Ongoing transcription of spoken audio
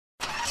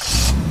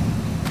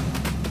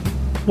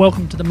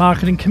Welcome to the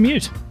Marketing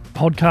Commute, a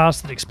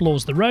podcast that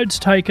explores the roads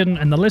taken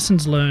and the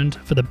lessons learned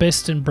for the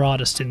best and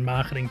brightest in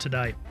marketing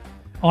today.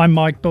 I'm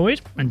Mike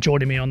Boyd, and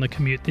joining me on the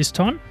commute this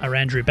time are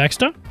Andrew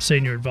Baxter,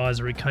 Senior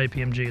Advisor at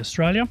KPMG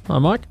Australia. Hi,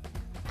 Mike.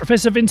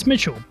 Professor Vince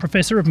Mitchell,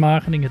 Professor of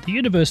Marketing at the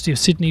University of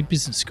Sydney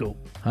Business School.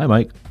 Hi,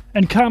 Mike.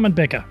 And Carmen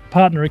Becker,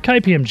 Partner at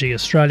KPMG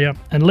Australia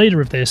and leader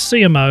of their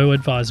CMO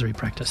advisory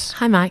practice.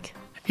 Hi, Mike.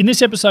 In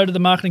this episode of the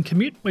Marketing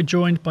Commute, we're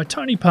joined by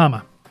Tony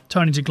Palmer.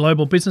 Tony's a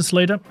global business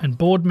leader and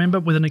board member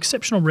with an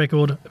exceptional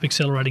record of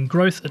accelerating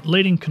growth at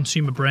leading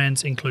consumer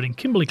brands including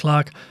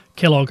Kimberly-Clark,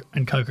 Kellogg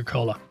and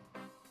Coca-Cola.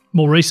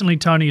 More recently,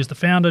 Tony is the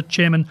founder,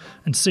 chairman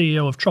and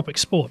CEO of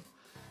TropicSport,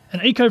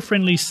 an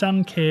eco-friendly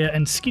sun care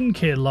and skin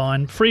care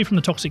line free from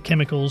the toxic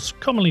chemicals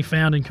commonly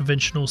found in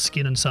conventional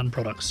skin and sun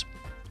products.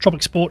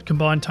 TropicSport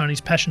combined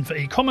Tony's passion for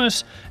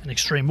e-commerce and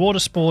extreme water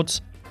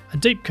sports, a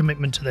deep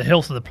commitment to the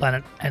health of the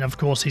planet and, of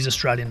course, his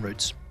Australian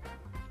roots.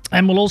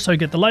 And we'll also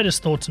get the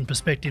latest thoughts and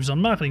perspectives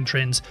on marketing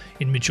trends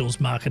in Mitchell's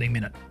Marketing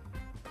Minute.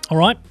 All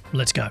right,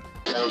 let's go.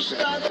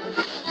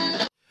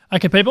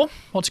 Okay, people,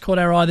 what's caught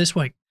our eye this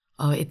week?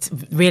 Oh, it's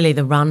really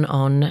the run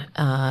on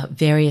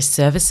various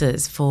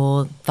services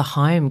for the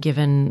home,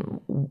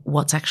 given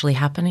what's actually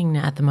happening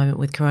at the moment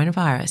with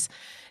coronavirus.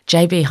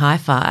 JB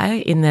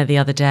Hi-Fi in there the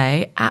other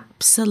day,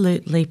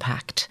 absolutely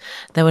packed.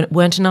 There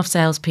weren't enough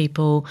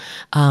salespeople.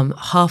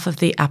 Half of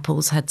the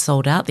Apples had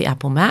sold out, the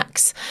Apple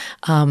Macs.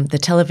 The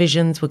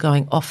televisions were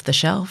going off the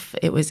shelf.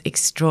 It was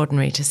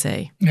extraordinary to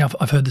see. Yeah,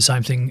 I've heard the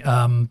same thing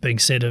being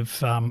said of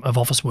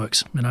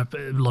Officeworks. You know,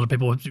 a lot of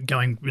people were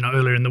going,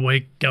 earlier in the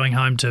week, going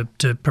home to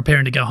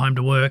preparing to go home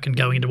to work and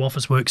going into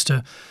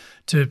Officeworks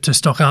to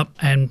stock up,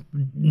 and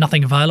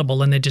nothing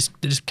available, and they just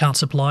can't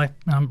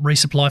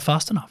resupply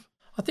fast enough.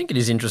 I think it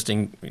is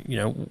interesting,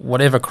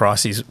 whatever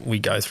crises we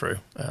go through,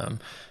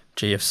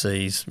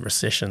 GFCs,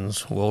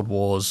 recessions, world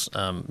wars,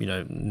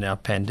 now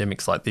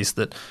pandemics like this,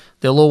 that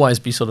there'll always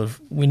be sort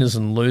of winners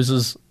and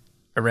losers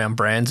around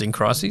brands in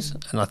crises.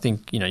 And I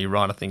think, you're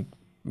right. I think,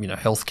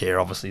 healthcare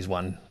obviously is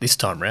one this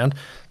time round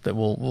that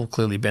will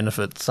clearly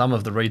benefit. Some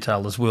of the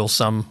retailers will,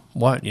 some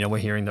won't. We're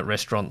hearing that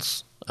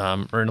restaurants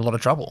are in a lot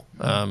of trouble,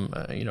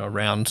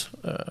 around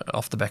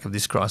off the back of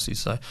this crisis.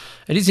 So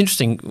it is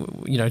interesting,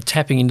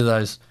 tapping into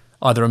those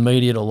either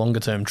immediate or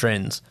longer-term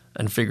trends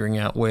and figuring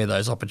out where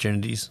those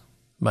opportunities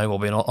may well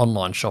be.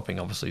 Online shopping,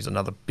 obviously, is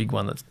another big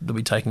one that'll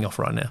be taking off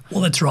right now.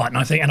 Well, that's right, and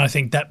I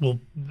think that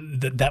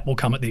will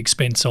come at the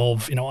expense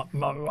of,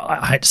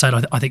 I hate to say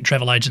it, I think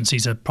travel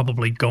agencies are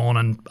probably gone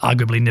and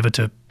arguably never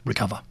to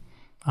recover.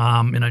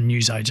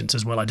 News agents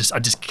as well. I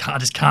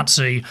just can't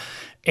see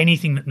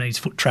anything that needs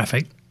foot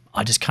traffic.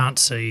 I just can't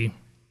see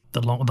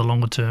the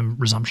longer-term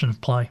resumption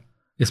of play.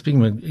 You're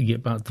speaking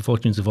about the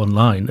fortunes of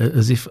online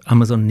as if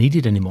Amazon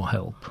needed any more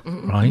help,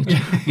 right?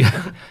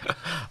 Yeah.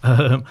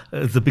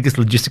 The biggest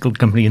logistical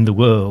company in the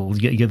world,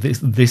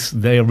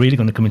 they are really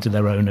going to come into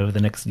their own over the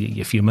next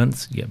few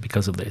months,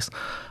 because of this.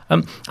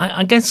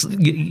 I guess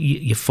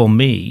for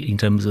me, in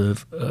terms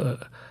of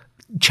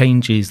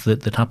changes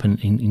that happen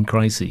in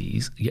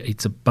crises,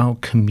 it's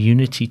about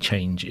community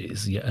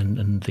changes,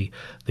 and the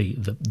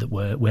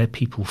where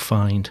people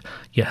find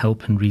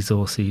help and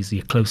resources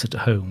closer to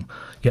home,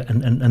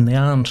 and they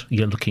aren't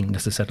looking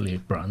necessarily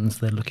at brands,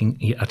 they're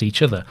looking at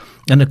each other.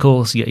 And of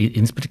course,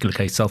 in this particular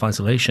case,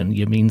 self-isolation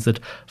means that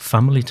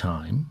family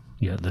time,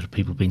 that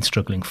people have been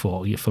struggling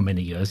for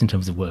many years in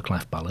terms of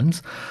work-life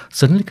balance,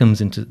 suddenly comes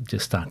into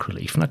stark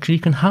relief. And actually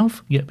you can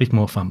have a bit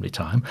more family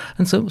time.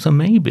 And so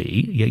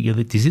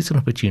maybe this is an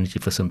opportunity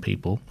for some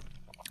people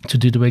to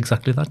do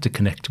exactly that, to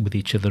connect with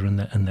each other and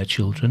their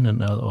children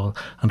and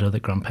other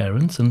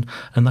grandparents. And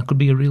that could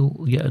be a real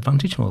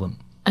advantage for them.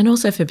 And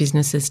also for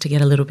businesses to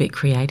get a little bit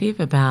creative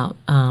about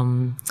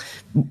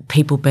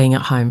people being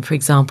at home. For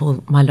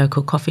example, my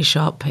local coffee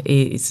shop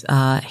he's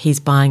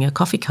buying a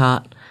coffee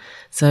cart.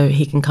 So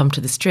he can come to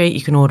the street,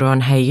 you can order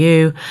on Hey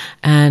You,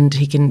 and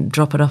he can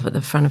drop it off at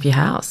the front of your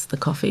house, the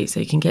coffee,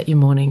 so you can get your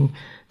morning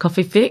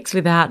coffee fix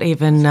without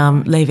even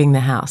leaving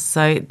the house.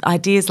 So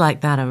ideas like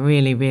that are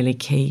really, really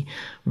key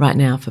right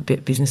now for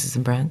businesses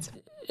and brands.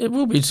 It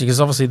will be interesting because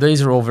obviously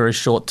these are all very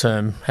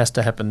short-term, has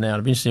to happen now.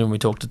 It'll be interesting when we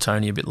talk to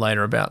Tony a bit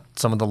later about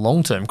some of the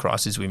long-term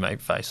crises we may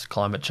face,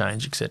 climate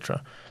change,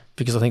 etc.,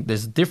 because I think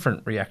there's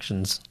different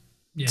reactions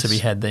to be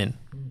had then.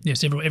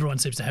 Yes, everyone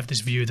seems to have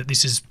this view that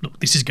this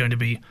is going to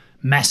be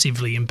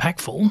massively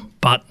impactful,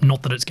 but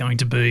not that it's going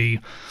to be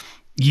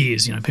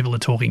years. People are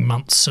talking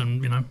months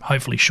and,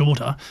 hopefully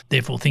shorter.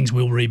 Therefore, things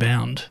will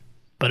rebound,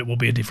 but it will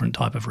be a different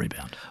type of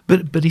rebound.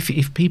 But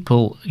if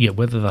people,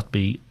 whether that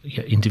be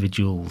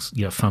individuals,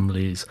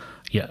 families,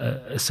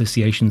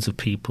 associations of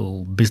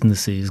people,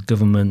 businesses,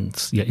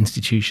 governments,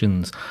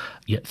 institutions,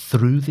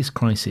 through this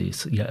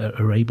crisis,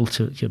 are able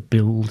to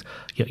build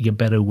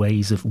better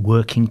ways of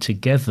working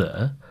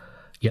together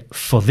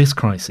for this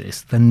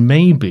crisis, then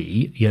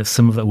maybe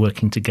some of that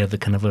working together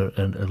can have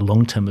a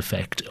long-term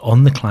effect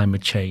on the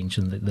climate change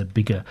and the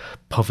bigger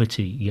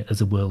poverty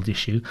as a world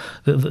issue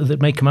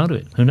that may come out of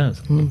it. Who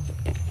knows?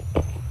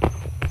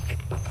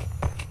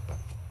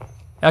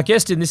 Our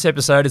guest in this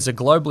episode is a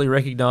globally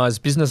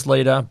recognised business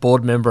leader,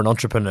 board member and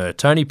entrepreneur.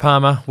 Tony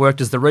Palmer worked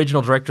as the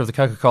regional director of the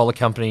Coca-Cola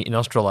company in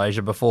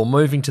Australasia before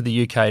moving to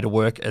the UK to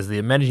work as the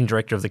managing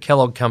director of the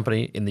Kellogg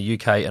company in the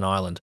UK and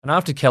Ireland. And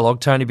after Kellogg,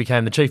 Tony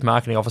became the chief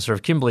marketing officer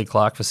of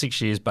Kimberly-Clark for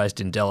 6 years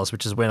based in Dallas,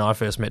 which is when I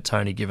first met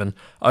Tony, given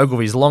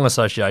Ogilvy's long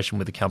association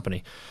with the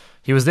company.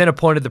 He was then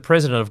appointed the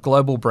president of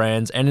global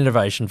brands and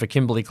innovation for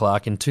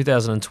Kimberly-Clark in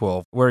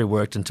 2012, where he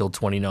worked until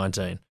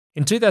 2019.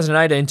 In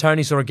 2018,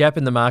 Tony saw a gap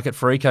in the market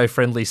for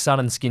eco-friendly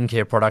sun and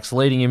skincare products,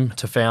 leading him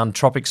to found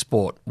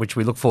TropicSport, which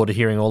we look forward to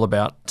hearing all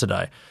about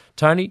today.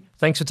 Tony,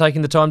 thanks for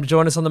taking the time to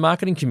join us on the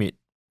Marketing Commute.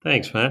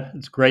 Thanks, Matt.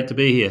 It's great to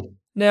be here.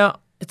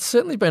 Now, it's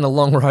certainly been a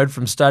long road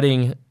from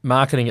studying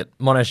marketing at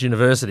Monash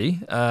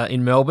University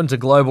in Melbourne to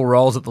global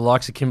roles at the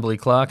likes of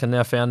Kimberly-Clark and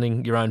now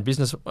founding your own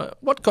business.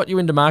 What got you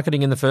into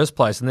marketing in the first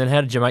place, and then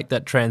how did you make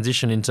that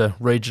transition into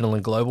regional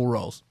and global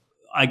roles?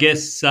 I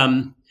guess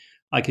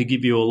I could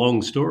give you a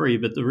long story,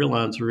 but the real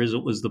answer is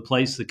it was the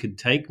place that could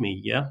take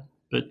me, yeah?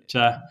 But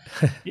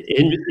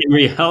in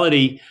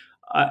reality,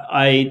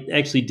 I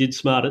actually did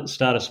start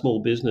a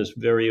small business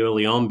very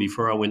early on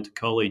before I went to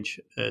college.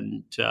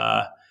 And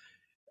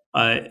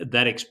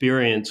that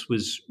experience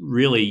was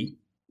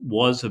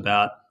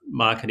about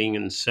marketing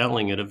and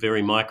selling at a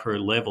very micro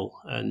level.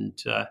 And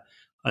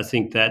I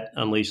think that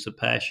unleashed a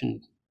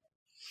passion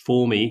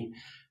for me.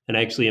 And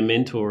actually a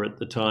mentor at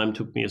the time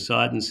took me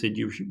aside and said,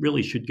 you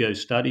really should go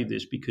study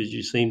this because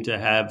you seem to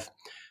have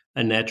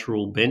a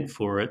natural bent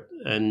for it.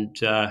 And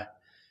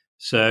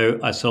so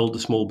I sold the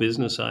small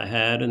business I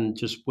had and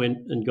just went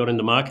and got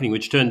into marketing,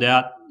 which turned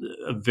out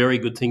a very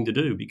good thing to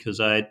do because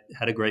I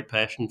had a great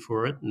passion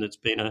for it. And it's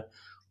been a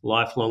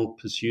lifelong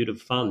pursuit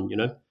of fun, you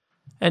know.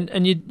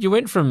 And you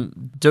went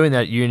from doing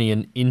that at uni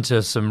and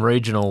into some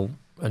regional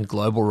and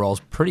global roles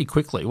pretty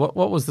quickly. What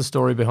was the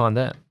story behind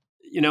that?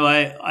 You know,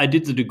 I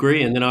did the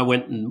degree and then I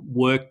went and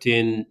worked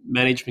in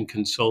management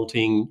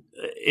consulting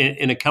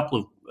in a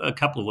couple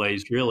of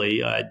ways,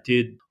 really. I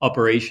did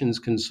operations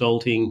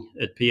consulting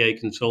at PA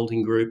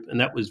Consulting Group, and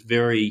that was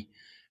very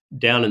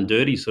down and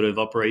dirty sort of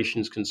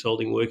operations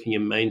consulting, working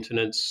in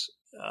maintenance,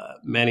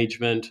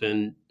 management,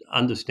 and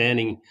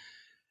understanding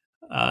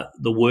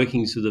the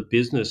workings of the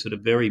business at a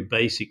very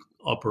basic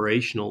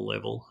operational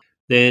level.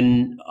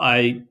 Then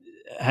I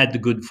had the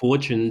good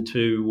fortune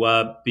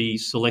to be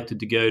selected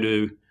to go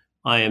to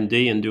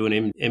IMD and do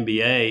an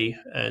MBA,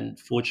 and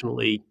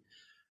fortunately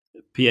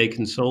PA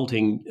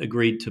Consulting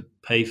agreed to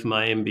pay for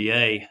my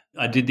MBA.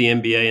 I did the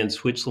MBA in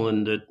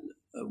Switzerland at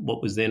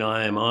what was then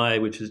IMI,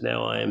 which is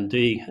now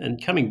IMD.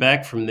 And coming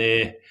back from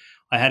there,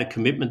 I had a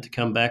commitment to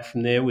come back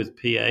from there with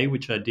PA,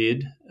 which I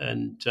did,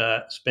 and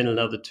spent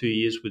another 2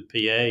 years with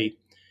PA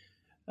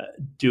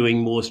doing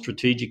more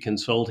strategic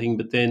consulting.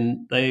 But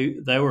then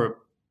they were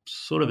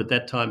sort of at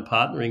that time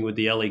partnering with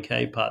the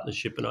LEK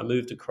partnership, and I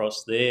moved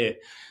across there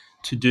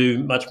to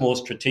do much more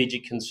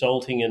strategic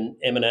consulting and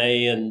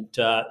M&A and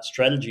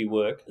strategy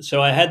work. So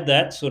I had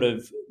that sort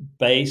of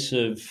base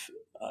of,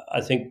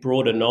 I think,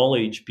 broader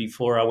knowledge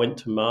before I went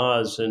to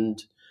Mars and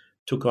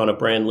took on a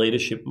brand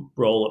leadership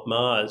role at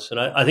Mars. And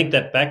I think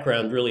that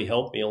background really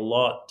helped me a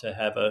lot to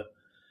have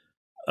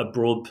a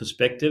broad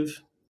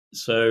perspective.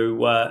 So,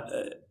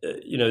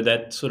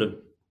 that sort of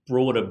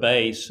broader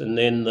base. And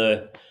then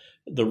the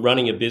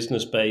running a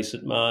business base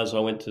at Mars, I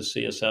went to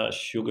CSR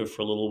Sugar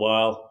for a little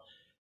while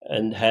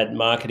and had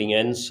marketing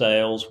and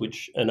sales,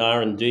 and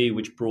R&D,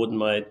 which broadened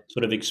my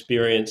sort of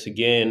experience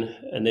again.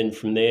 And then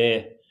from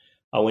there,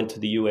 I went to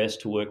the US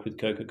to work with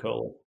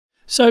Coca-Cola.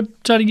 So,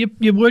 Tony,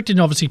 you worked in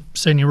obviously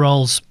senior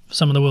roles,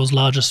 some of the world's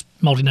largest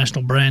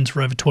multinational brands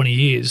for over 20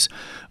 years.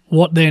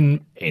 What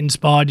then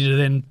inspired you to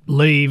then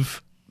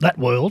leave that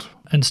world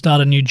and start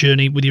a new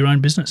journey with your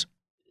own business?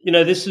 You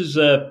know, this is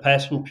a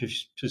passion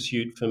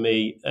pursuit for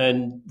me.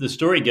 And the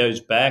story goes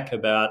back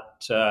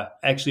about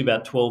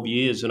 12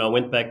 years. And I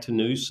went back to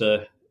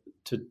Noosa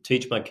to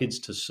teach my kids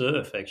to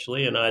surf,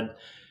 actually. And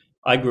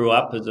I grew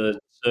up as a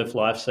surf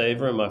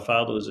lifesaver, and my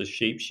father was a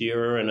sheep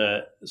shearer and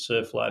a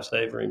surf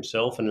lifesaver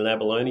himself and an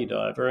abalone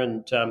diver.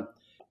 And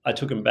I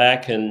took him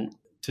back and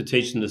to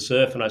teach them to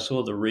surf. And I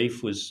saw the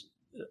reef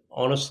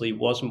honestly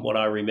wasn't what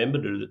I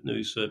remembered it at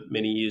Noosa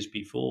many years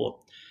before.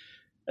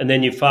 And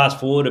then you fast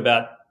forward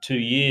about 2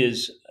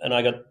 years and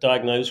I got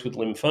diagnosed with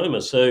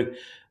lymphoma. So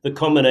the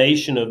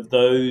combination of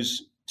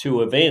those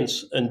two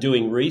events and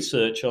doing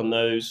research on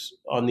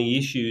the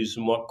issues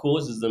and what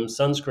causes them,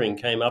 sunscreen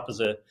came up as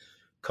a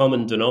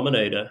common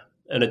denominator.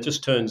 And it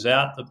just turns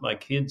out that my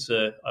kids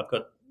I've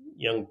got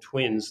young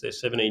twins, they're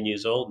 17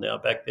 years old now.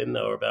 Back then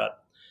they were about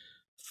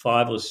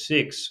 5 or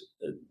 6.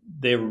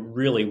 They're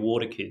really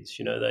water kids.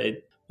 You know,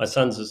 my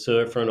son's a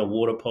surfer and a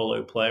water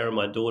polo player, and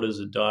my daughter's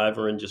a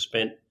diver, and just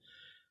spent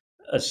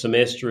a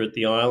semester at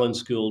the Island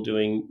School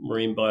doing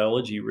marine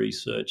biology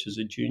research as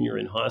a junior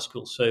in high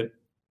school. So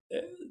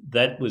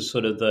that was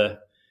sort of the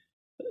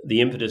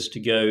impetus to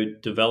go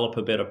develop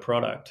a better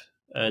product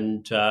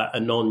and a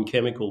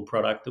non-chemical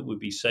product that would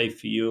be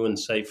safe for you and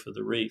safe for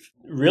the reef.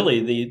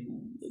 Really,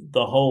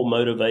 the whole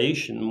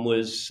motivation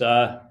was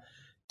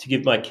to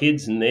give my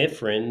kids and their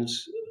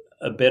friends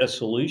a better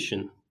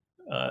solution.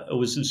 It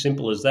was as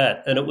simple as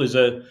that. And it was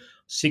a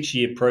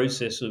 6-year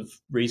process of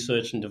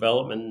research and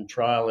development and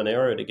trial and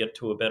error to get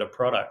to a better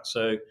product.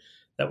 So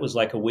that was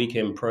like a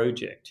weekend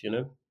project,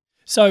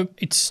 So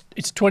it's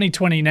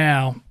 2020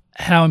 now.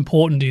 How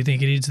important do you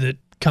think it is that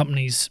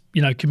companies,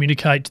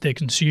 communicate to their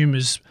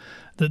consumers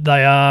that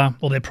they are,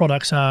 or their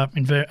products are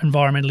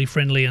environmentally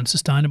friendly and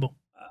sustainable?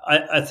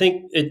 I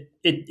think it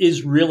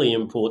is really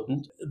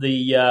important.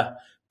 The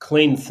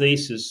clean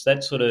thesis,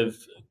 that sort of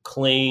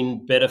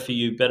clean, better for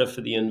you, better for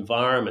the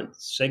environment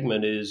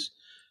segment is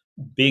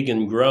big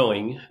and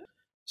growing.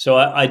 So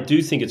I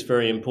do think it's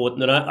very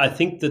important. And I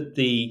think that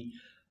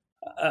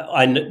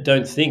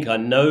I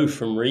know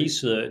from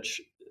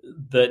research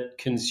that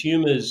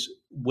consumers'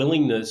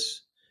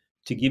 willingness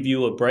to give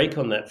you a break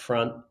on that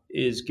front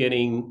is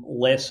getting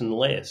less and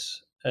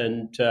less.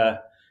 And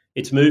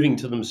it's moving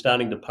to them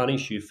starting to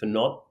punish you for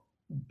not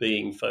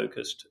being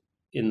focused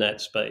in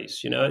that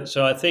space,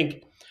 So I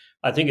think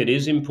it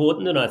is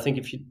important. And I think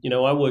if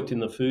I worked in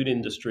the food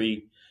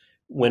industry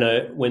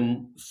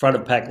when front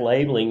of pack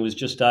labeling was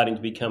just starting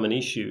to become an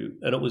issue,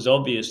 and it was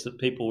obvious that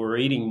people were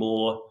eating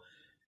more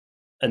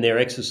and they're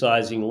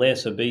exercising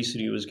less,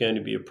 obesity was going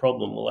to be a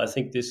problem. Well, I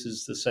think this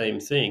is the same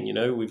thing.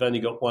 We've only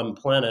got one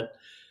planet.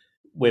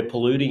 We're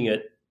polluting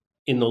it.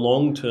 In the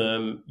long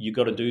term, you've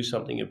got to do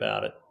something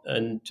about it.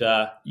 And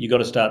you've got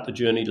to start the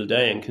journey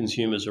today, and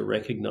consumers are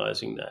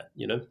recognizing that,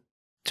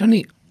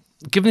 Tony,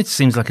 given it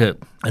seems like a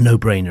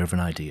no-brainer of an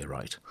idea,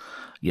 right?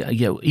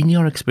 Yeah. In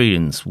your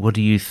experience, what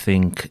do you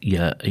think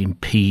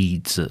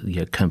impedes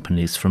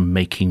companies from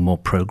making more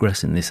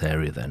progress in this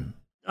area then?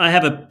 I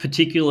have a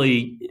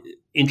particularly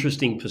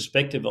interesting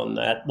perspective on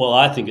that. Well,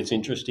 I think it's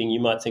interesting. You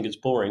might think it's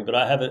boring, but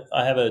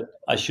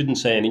I shouldn't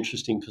say an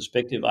interesting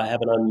perspective. I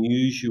have an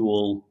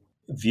unusual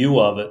view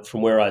of it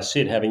from where I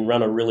sit, having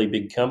run a really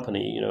big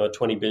company, a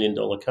 $20 billion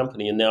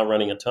company, and now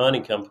running a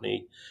tiny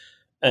company,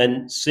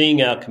 and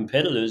seeing our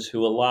competitors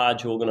who are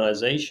large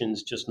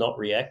organizations just not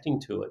reacting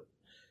to it.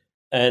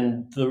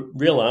 And the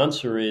real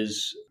answer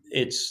is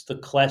it's the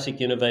classic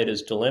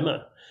innovator's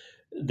dilemma.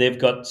 They've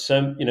got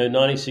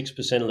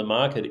 96% of the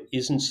market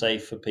isn't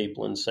safe for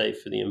people and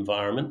safe for the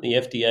environment. The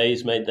FDA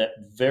has made that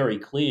very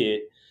clear,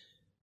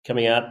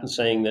 coming out and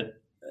saying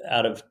that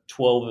out of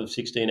 12 of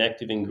 16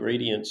 active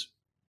ingredients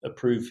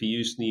approved for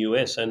use in the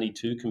US, only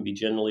 2 can be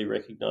generally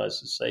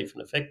recognized as safe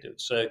and effective.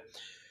 So,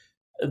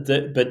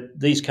 but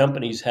these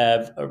companies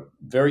have a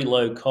very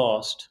low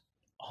cost,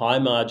 high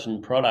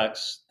margin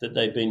products that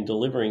they've been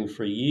delivering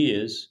for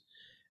years,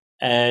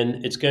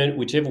 and it's going,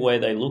 whichever way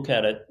they look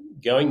at it,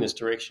 going this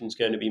direction is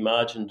going to be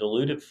margin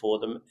dilutive for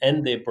them,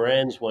 and their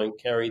brands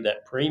won't carry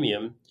that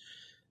premium.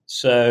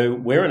 So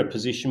we're in a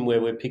position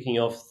where we're picking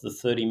off the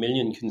 30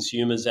 million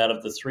consumers out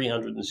of the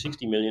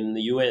 360 million in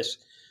the US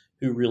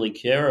who really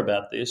care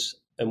about this,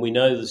 and we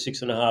know the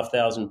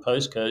 6,500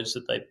 postcodes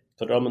that they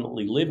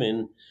predominantly live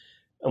in,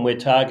 and we're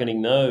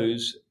targeting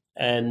those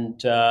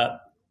and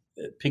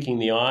picking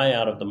the eye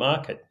out of the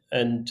market.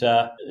 And,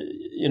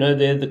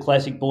 they're the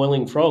classic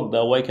boiling frog.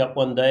 They'll wake up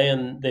one day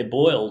and they're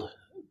boiled,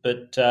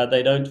 but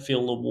they don't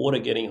feel the water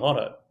getting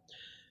hotter.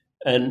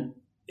 And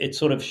it's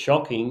sort of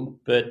shocking,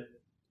 but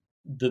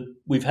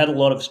we've had a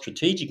lot of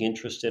strategic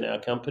interest in our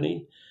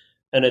company,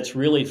 and it's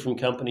really from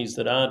companies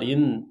that aren't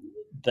in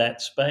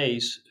that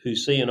space who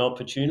see an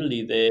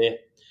opportunity there,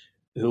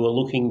 who are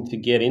looking to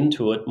get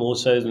into it more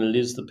so than it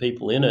is the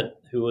people in it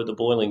who are the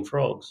boiling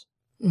frogs.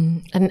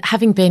 And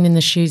having been in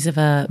the shoes of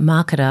a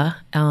marketer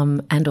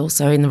and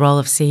also in the role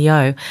of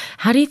CEO,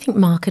 how do you think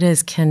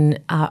marketers can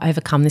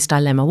overcome this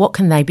dilemma? What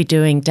can they be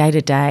doing day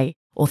to day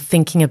or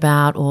thinking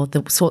about, or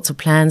the sorts of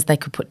plans they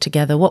could put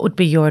together? What would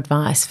be your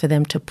advice for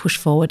them to push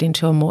forward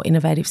into a more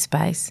innovative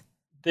space?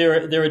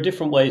 There are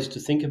different ways to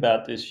think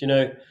about this.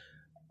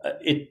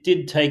 It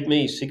did take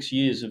me 6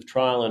 years of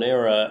trial and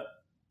error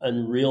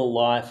and real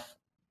life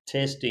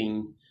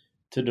testing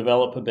to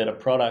develop a better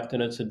product,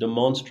 and it's a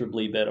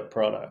demonstrably better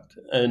product.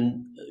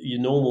 And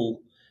your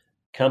normal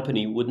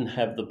company wouldn't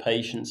have the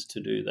patience to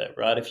do that,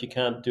 right? If you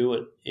can't do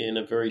it in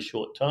a very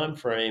short time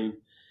frame,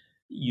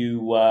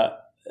 you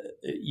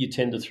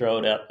tend to throw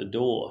it out the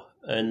door,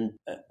 and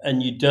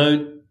you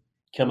don't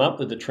come up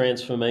with a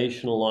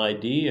transformational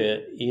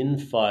idea in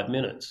 5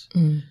 minutes.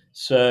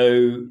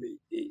 So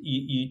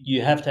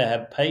you have to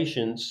have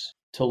patience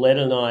to let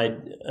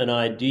an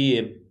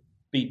idea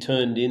be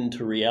turned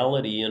into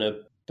reality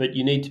but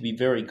you need to be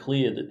very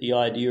clear that the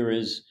idea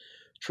is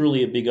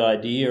truly a big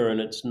idea, and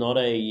it's not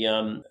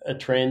a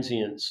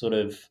transient sort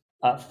of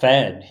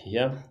fad.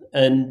 Yeah.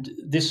 And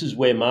this is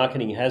where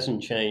marketing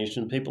hasn't changed,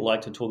 and people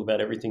like to talk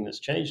about everything that's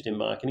changed in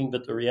marketing,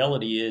 but the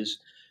reality is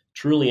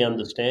truly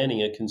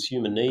understanding a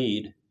consumer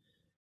need.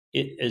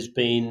 It has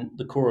been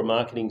the core of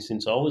marketing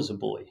since I was a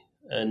boy,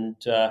 and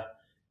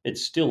it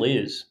still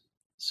is.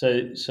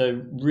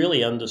 So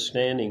really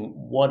understanding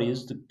what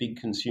is the big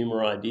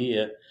consumer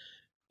idea,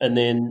 and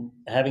then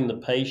having the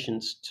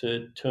patience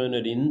to turn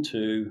it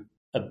into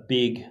a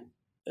big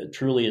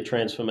truly a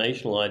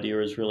transformational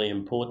idea is really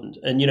important.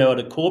 And, at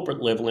a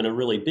corporate level in a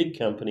really big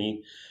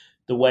company,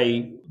 the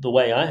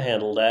way I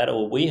handled that,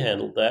 or we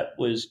handled that,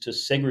 was to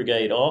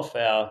segregate off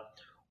our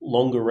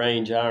longer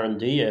range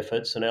R&D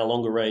efforts and our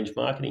longer range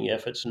marketing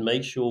efforts and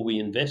make sure we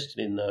invested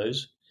in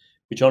those,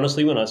 which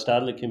honestly, when I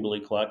started at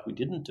Kimberly-Clark, we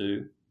didn't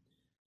do,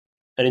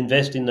 and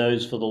invest in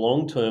those for the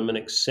long term and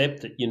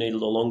accept that you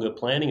needed a longer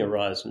planning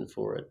horizon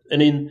for it.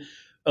 And in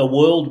a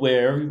world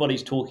where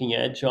everybody's talking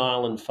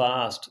agile and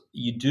fast,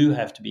 you do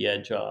have to be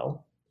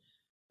agile.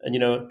 And,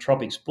 at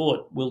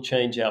TropicSport, we'll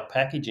change our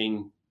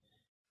packaging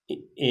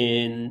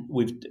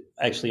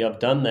I've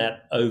done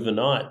that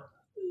overnight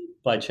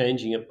by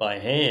changing it by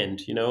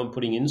hand, and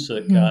putting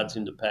insert cards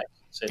into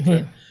packs,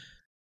 etc.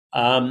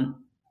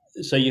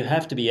 So you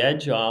have to be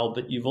agile,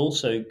 but you've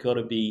also got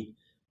to be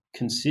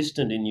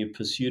consistent in your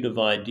pursuit of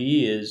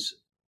ideas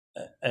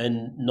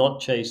and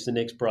not chase the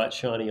next bright,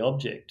 shiny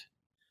object.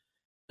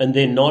 And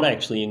they're not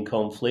actually in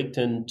conflict.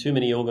 And too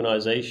many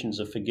organizations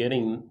are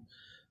forgetting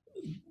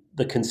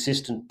the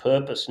consistent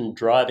purpose and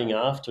driving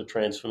after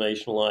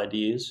transformational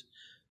ideas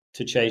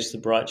to chase the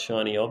bright,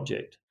 shiny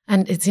object.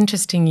 And it's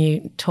interesting,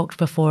 you talked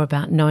before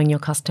about knowing your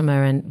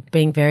customer and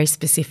being very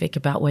specific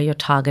about where you're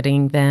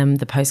targeting them,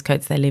 the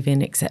postcodes they live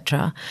in,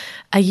 etc.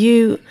 Are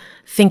you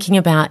thinking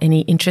about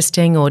any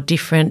interesting or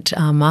different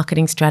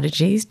marketing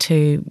strategies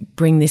to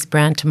bring this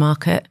brand to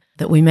market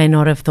that we may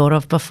not have thought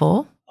of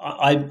before?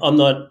 I'm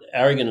not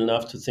arrogant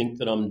enough to think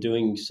that I'm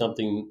doing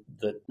something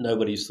that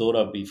nobody's thought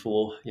of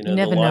before. You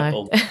never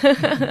know.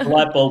 The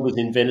light bulb was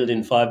invented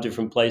in 5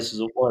 different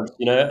places at once.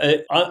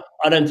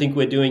 I don't think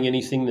we're doing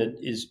anything that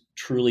is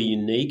truly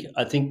unique.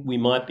 I think we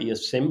might be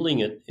assembling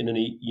it in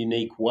a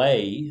unique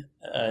way.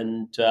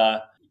 And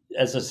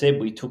as I said,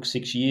 we took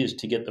 6 years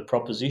to get the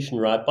proposition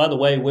right. By the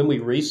way, when we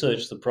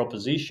researched the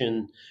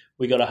proposition,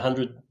 we got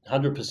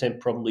 100%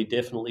 probably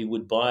definitely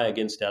would buy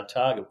against our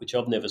target, which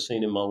I've never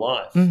seen in my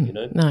life.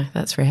 No,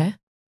 that's rare.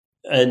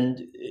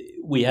 And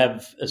we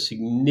have a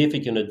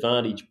significant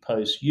advantage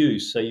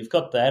post-use. So you've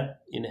got that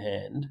in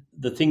hand.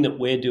 The thing that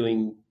we're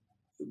doing,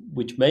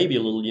 which may be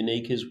a little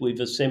unique, is we've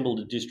assembled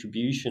a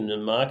distribution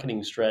and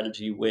marketing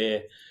strategy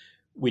where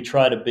we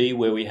try to be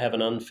where we have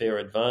an unfair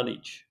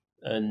advantage.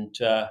 And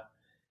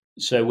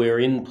so we're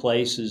in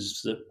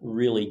places that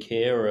really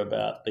care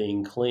about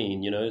being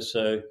clean,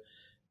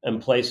 and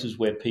places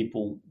where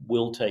people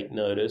will take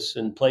notice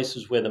and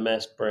places where the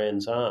mass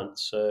brands aren't.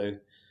 So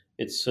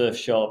it's surf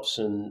shops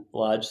and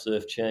large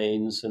surf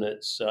chains, and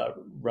it's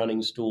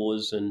running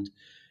stores and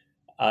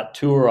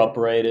tour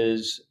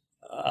operators.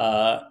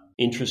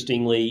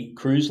 Interestingly,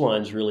 cruise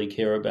lines really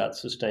care about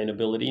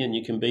sustainability, and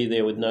you can be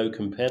there with no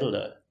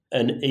competitor.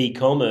 And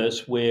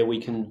e-commerce, where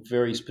we can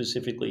very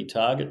specifically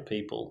target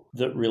people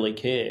that really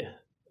care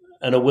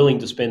and are willing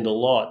to spend a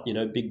lot,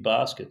 big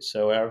baskets.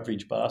 So our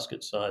average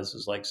basket size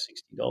is like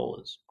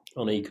 $60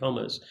 on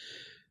e-commerce.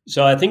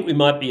 So I think we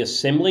might be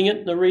assembling it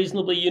in a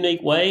reasonably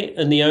unique way.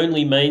 And the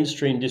only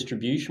mainstream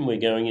distribution we're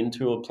going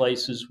into are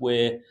places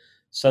where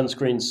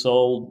sunscreen's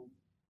sold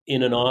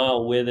in an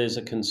aisle where there's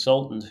a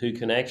consultant who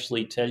can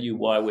actually tell you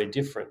why we're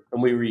different.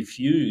 And we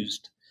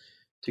refused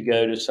to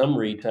go to some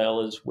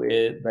retailers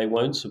where they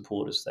won't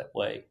support us that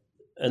way.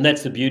 And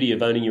that's the beauty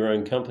of owning your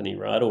own company,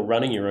 right? Or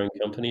running your own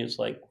company. It's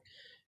like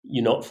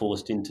you're not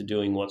forced into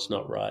doing what's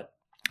not right.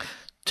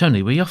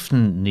 Tony, we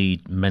often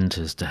need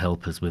mentors to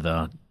help us with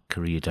our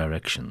career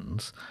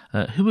directions.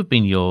 Who have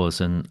been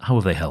yours and how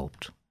have they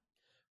helped?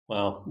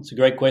 Wow, it's a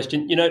great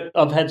question.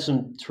 I've had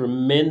some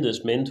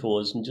tremendous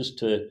mentors, and just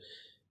to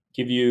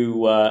give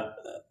you a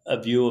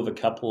view of a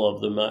couple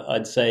of them,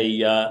 I'd say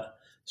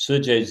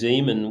Sergio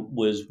Zeman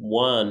was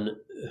one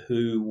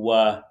who,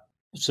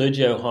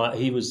 Sergio,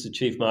 he was the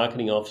chief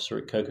marketing officer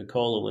at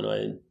Coca-Cola when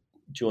I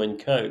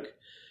joined Coke.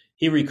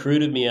 He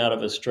recruited me out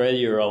of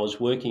Australia. I was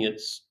working at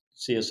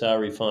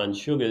CSR Refined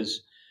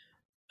Sugars,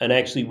 and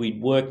actually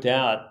we'd worked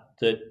out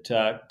that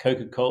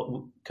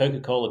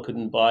Coca-Cola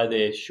couldn't buy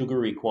their sugar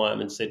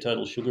requirements, their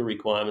total sugar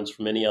requirements,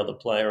 from any other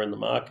player in the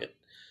market.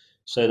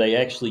 So they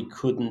actually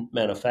couldn't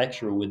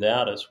manufacture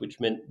without us,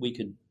 which meant we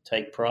could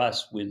take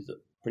price with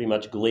pretty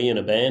much glee and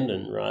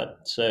abandon, right?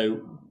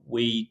 So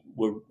we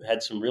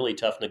had some really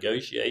tough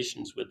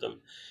negotiations with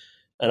them.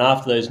 And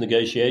after those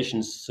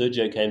negotiations,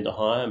 Sergio came to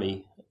hire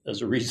me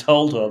as a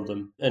result of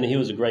them. And he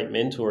was a great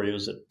mentor. He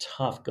was a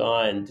tough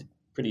guy and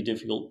pretty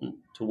difficult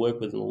to work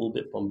with and a little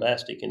bit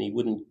bombastic. And he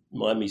wouldn't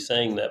mind me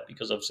saying that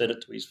because I've said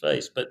it to his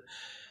face. But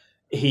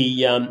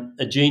he,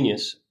 a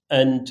genius.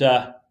 And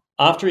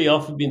after he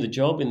offered me the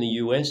job in the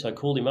US, I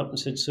called him up and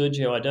said,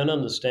 Sergio, I don't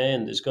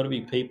understand. There's got to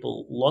be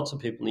people, lots of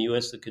people in the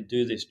US that could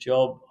do this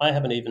job. At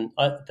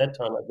that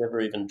time, I'd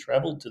never even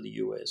traveled to the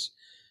US.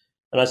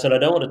 And I said, I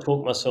don't want to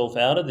talk myself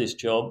out of this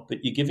job,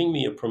 but you're giving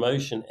me a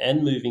promotion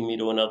and moving me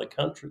to another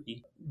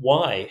country.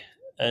 Why?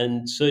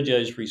 And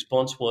Sergio's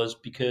response was,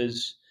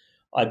 because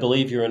I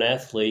believe you're an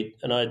athlete,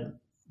 and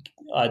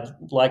I'd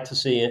like to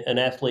see an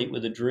athlete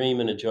with a dream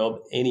and a job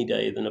any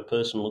day than a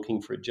person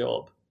looking for a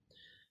job.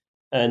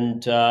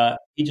 And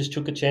he just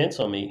took a chance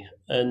on me.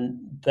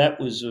 And that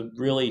was a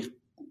really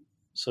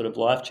sort of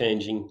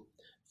life-changing,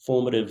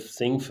 formative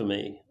thing for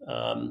me.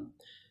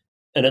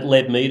 And it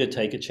led me to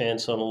take a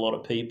chance on a lot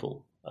of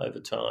people over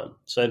time.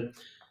 So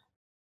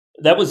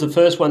that was the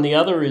first one. The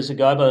other is a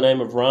guy by the name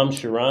of Ram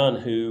Charan,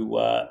 who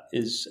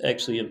is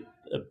actually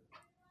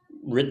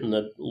written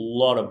a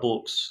lot of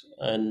books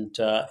and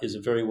is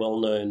a very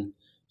well-known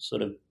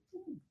sort of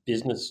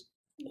business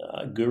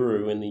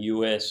guru in the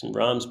US. And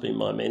Ram's been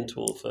my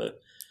mentor for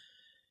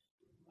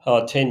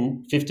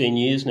 10, 15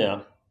 years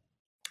now.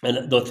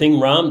 And the thing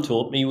Ram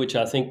taught me, which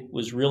I think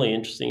was really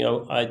interesting,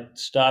 I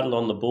started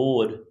on the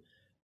board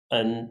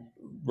and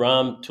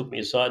Ram took me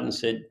aside and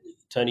said,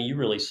 Tony, you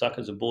really suck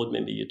as a board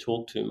member. You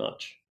talk too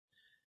much.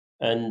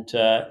 And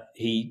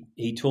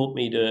he taught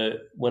me to,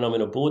 when I'm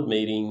in a board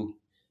meeting,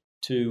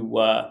 to,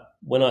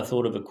 when I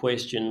thought of a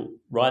question,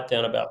 write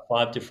down about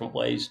 5 different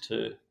ways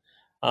to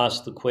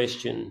ask the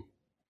question,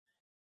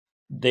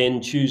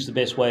 then choose the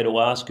best way to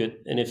ask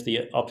it. And if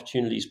the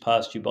opportunities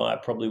passed you by,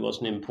 it probably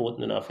wasn't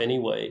important enough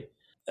anyway.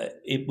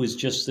 It was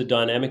just the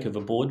dynamic of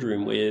a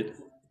boardroom where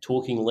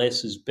talking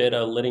less is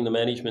better, letting the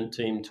management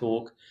team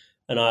talk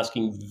and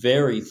asking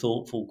very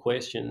thoughtful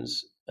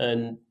questions.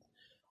 And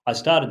I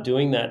started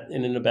doing that,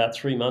 and in about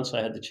 3 months,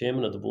 I had the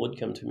chairman of the board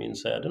come to me and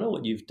say, I don't know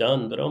what you've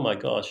done, but oh my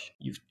gosh,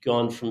 you've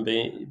gone from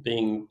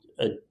being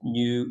a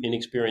new,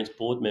 inexperienced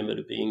board member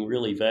to being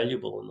really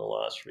valuable in the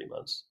last 3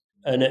 months.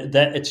 And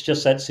it's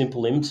just that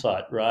simple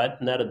insight, right?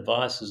 And that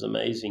advice is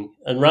amazing.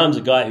 And Ram's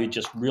a guy who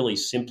just really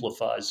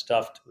simplifies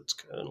stuff to its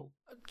kernel.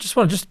 Just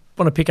want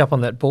to pick up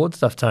on that board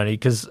stuff, Tony,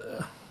 because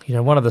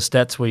one of the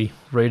stats we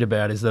read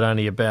about is that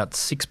only about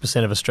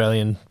 6% of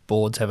Australian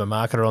boards have a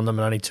marketer on them,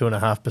 and only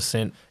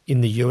 2.5%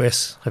 in the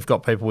US have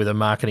got people with a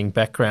marketing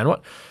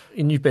background.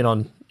 And you've been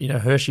on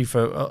Hershey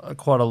for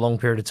quite a long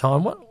period of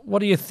time. What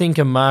do you think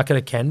a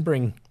marketer can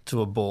bring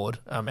to a board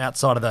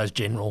outside of those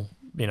general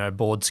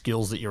board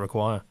skills that you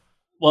require?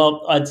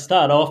 Well, I'd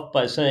start off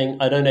by saying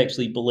I don't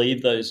actually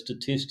believe those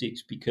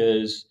statistics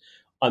because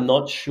I'm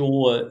not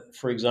sure,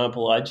 for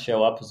example, I'd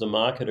show up as a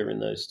marketer in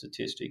those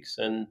statistics.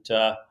 And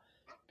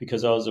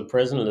because I was a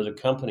president of a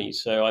company,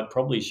 so I'd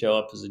probably show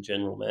up as a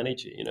general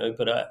manager,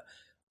 but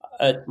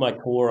at my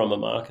core, I'm a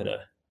marketer.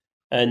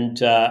 And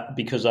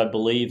because I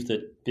believe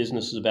that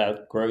business is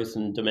about growth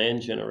and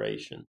demand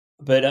generation.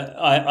 But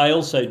I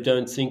also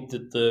don't think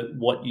that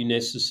what you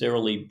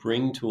necessarily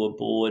bring to a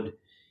board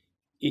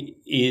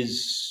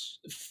is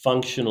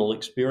functional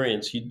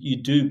experience.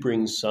 You do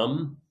bring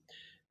some,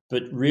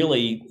 but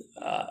really,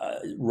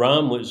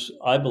 Ram was,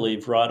 I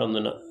believe, right on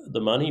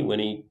the money when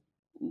he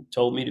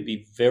told me to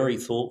be very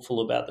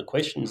thoughtful about the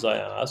questions I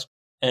asked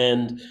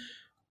and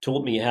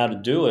taught me how to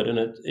do it. And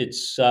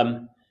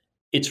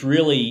it's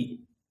really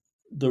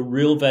the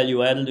real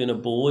value added in a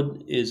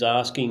board is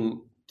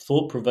asking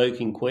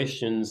thought-provoking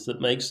questions that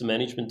makes the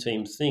management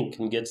team think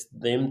and gets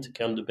them to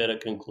come to better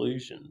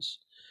conclusions.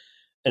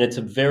 And it's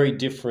a very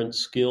different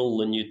skill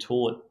than you're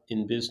taught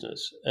in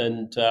business.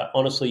 And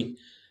honestly,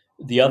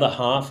 the other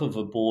half of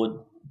a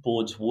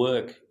board's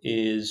work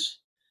is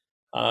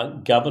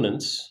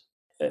governance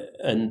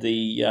and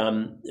the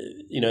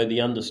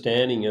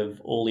understanding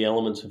of all the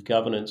elements of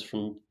governance,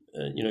 from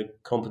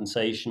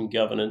compensation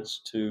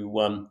governance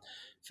to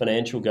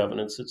financial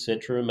governance,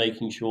 etc.,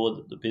 making sure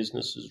that the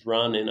business is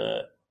run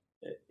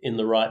in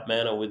the right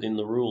manner within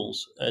the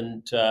rules.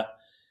 And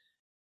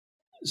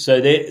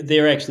so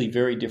they're actually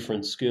very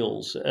different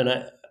skills.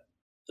 And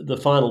the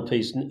final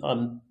piece,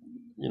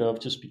 I've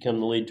just become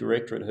the lead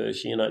director at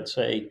Hershey, and I'd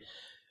say,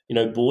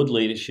 board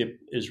leadership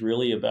is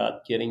really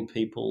about getting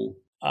people's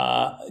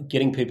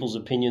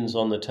opinions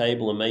on the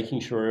table and making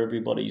sure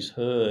everybody's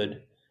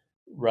heard,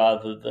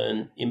 rather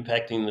than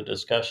impacting the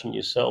discussion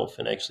yourself.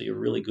 And actually, a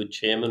really good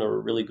chairman or a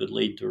really good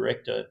lead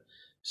director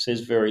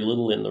says very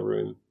little in the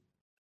room.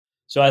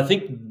 So I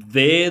think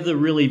they're the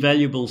really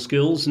valuable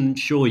skills. And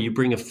sure, you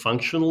bring a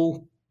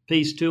functional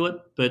piece to it,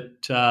 but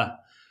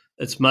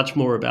it's much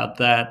more about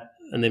that.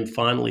 And then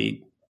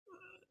finally,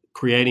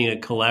 creating a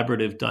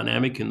collaborative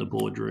dynamic in the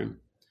boardroom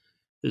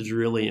is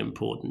really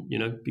important,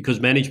 because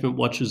management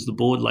watches the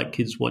board like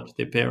kids watch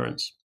their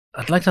parents.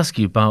 I'd like to ask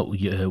you about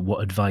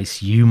what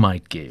advice you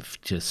might give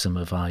to some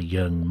of our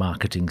young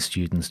marketing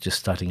students just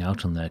starting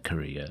out on their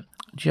career.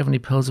 Do you have any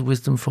pearls of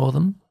wisdom for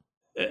them?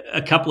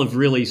 A couple of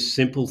really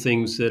simple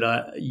things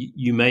that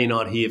you may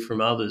not hear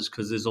from others,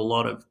 because there's a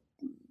lot of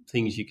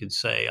things you could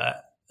say.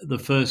 The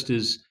first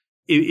is,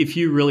 if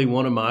you really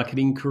want a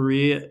marketing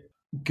career,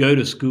 go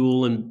to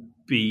school and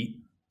be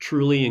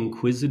truly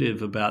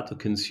inquisitive about the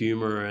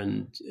consumer.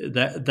 And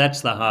that's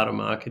the heart of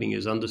marketing,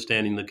 is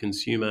understanding the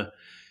consumer.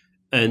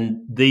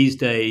 And these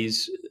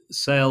days,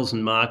 sales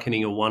and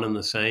marketing are one and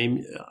the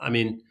same. I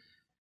mean,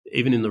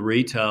 even in the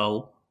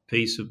retail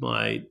piece of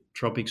my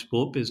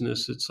TropicSport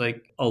business, it's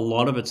like a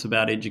lot of it's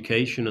about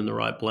education and the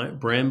right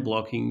brand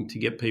blocking to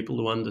get people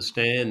to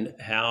understand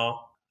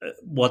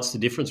what's the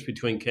difference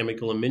between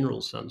chemical and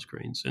mineral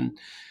sunscreens. And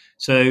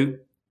so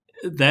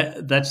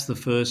that's the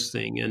first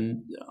thing.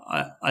 And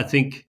I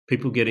think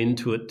people get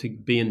into it to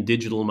be in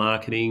digital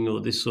marketing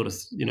or this sort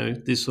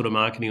of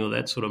marketing or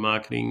that sort of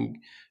marketing,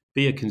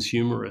 be a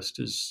consumerist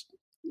is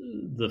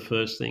the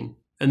first thing.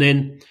 And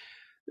then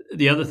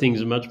the other thing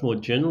is a much more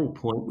general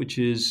point, which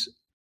is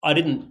I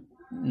didn't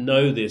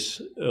know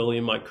this early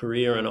in my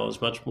career, and I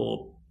was much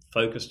more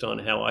focused on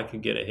how I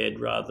could get ahead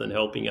rather than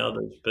helping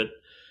others. But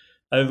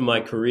over my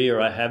career,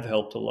 I have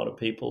helped a lot of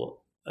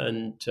people.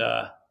 And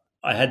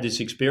I had this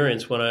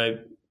experience when I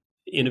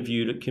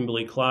interviewed at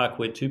Kimberly-Clark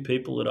where two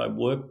people that I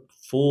worked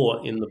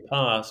for in the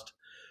past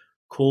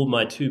called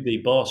my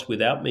 2B boss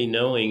without me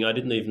knowing. I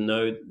didn't even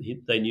know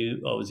they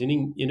knew I was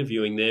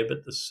interviewing there,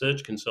 but the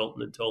search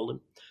consultant had told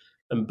them.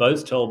 And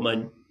both told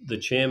the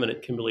chairman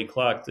at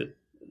Kimberly-Clark that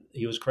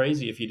he was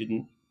crazy if he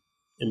didn't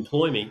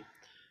employ me.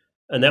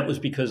 And that was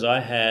because I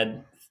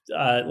had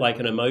like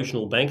an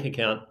emotional bank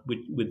account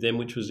with them,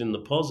 which was in the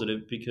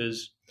positive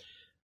because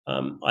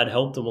I'd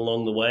helped them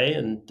along the way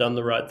and done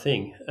the right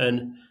thing.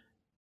 And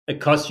it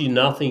costs you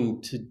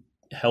nothing to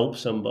help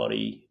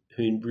somebody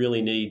who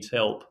really needs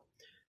help.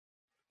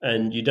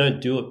 And you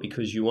don't do it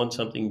because you want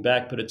something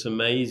back, but it's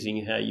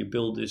amazing how you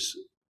build this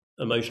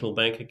emotional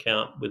bank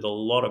account with a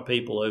lot of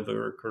people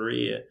over a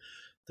career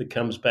that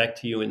comes back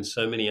to you in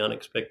so many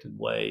unexpected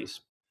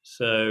ways.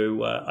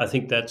 So I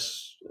think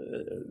that's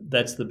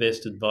the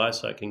best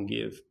advice I can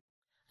give.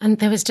 And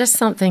there was just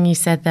something you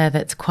said there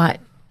that's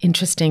quite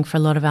interesting for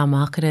a lot of our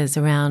marketers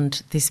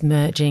around this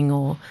merging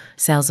or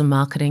sales and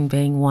marketing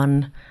being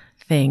one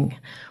thing.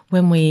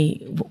 When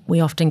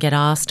we often get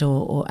asked,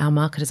 or our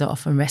marketers are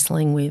often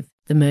wrestling with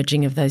the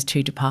merging of those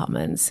two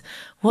departments.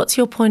 What's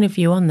your point of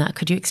view on that?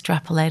 Could you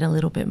extrapolate a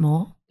little bit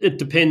more? It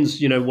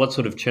depends, what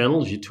sort of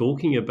channels you're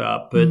talking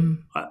about. But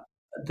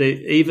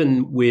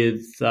even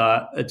with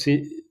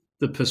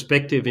the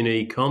perspective in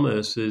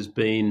e-commerce has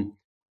been,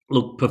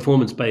 look,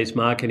 performance-based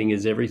marketing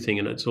is everything,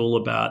 and it's all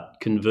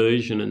about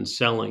conversion and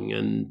selling.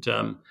 And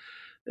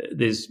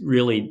there's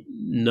really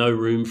no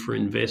room for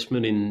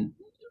investment in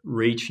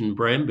reach and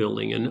brand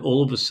building. And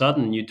all of a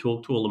sudden, you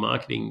talk to all the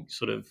marketing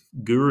sort of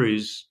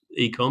gurus,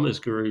 e-commerce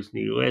gurus in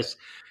the US,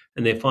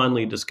 and they're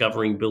finally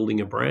discovering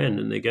building a brand,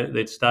 and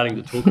they're starting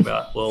to talk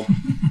about, well,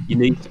 you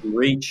need to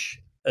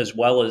reach as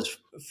well as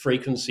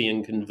frequency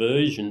and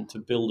conversion to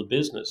build a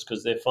business,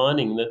 because they're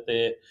finding that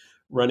they're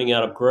running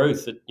out of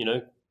growth at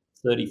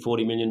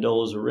 $30-40 million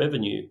of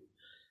revenue.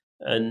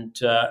 And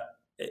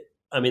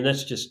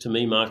that's just, to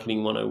me,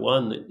 marketing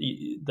 101, that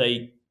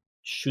they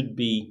should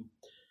be,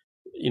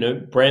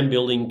 brand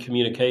building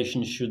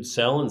communications should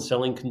sell, and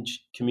selling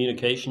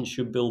communications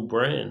should build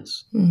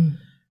brands.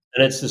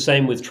 And it's the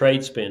same with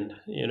trade spend.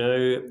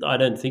 I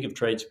don't think of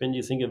trade spend.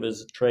 You think of it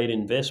as a trade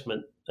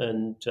investment,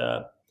 and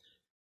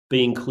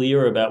being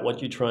clear about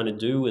what you're trying to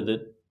do with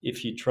it.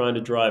 If you're trying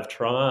to drive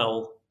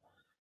trial,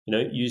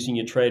 using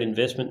your trade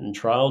investment and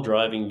trial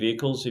driving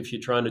vehicles. If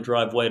you're trying to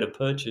drive way to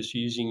purchase,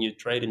 using your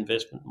trade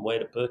investment and way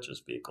to purchase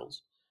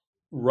vehicles.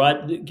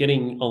 Right,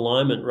 getting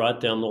alignment right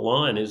down the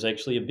line is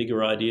actually a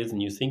bigger idea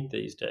than you think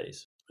these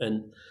days.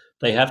 And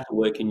they have to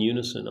work in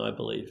unison, I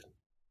believe.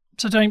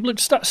 So, Tony, look,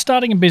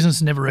 starting a business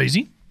is never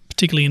easy,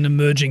 particularly in an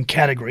emerging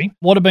category.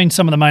 What have been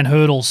some of the main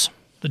hurdles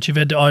that you've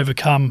had to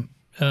overcome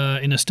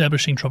in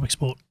establishing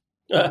TropicSport?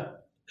 Well,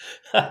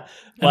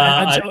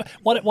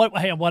 why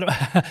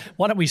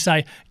don't we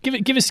say,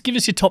 give us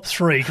your top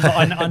three, because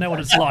I know what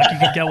it's like. You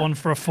could go on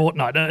for a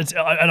fortnight, and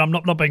I'm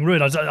not being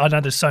rude. I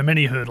know there's so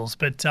many hurdles,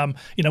 but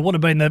what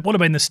have been the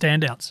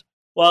standouts?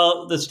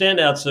 Well, the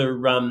standouts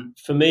are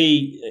for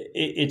me.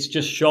 It's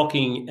just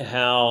shocking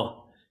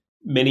how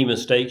many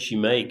mistakes you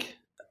make,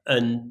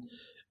 and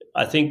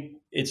I think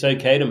it's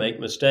okay to make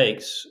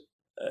mistakes,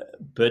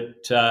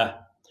 but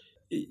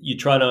you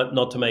try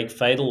not to make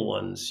fatal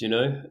ones,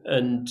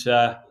 and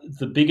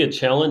the bigger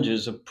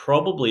challenges are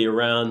probably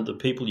around the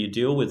people you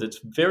deal with. It's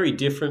very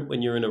different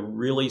when you're in a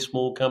really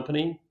small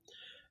company,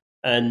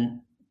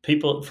 and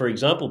people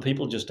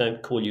just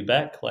don't call you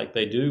back like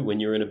they do when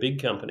you're in a big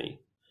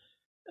company,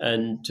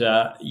 and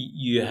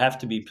you have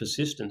to be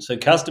persistent. So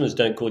customers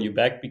don't call you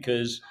back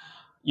because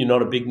you're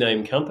not a big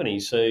name company.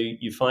 So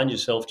you find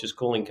yourself just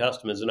calling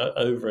customers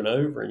over and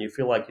over, and you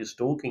feel like you're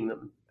stalking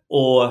them.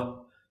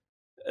 Or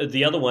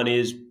the other one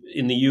is,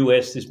 in the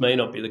US, this may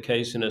not be the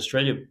case. In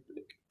Australia,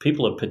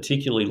 people are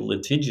particularly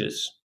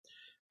litigious.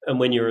 And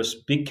when you're a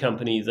big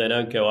company, they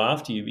don't go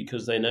after you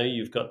because they know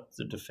you've got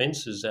the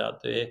defenses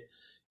out there.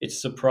 It's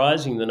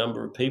surprising the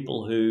number of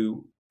people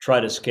who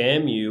try to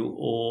scam you,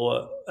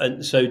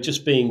 and so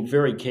just being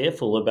very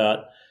careful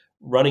about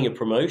running a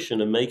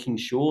promotion and making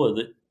sure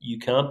that you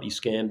can't be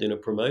scammed in a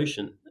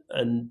promotion,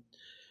 and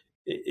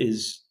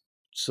is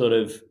sort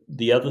of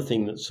the other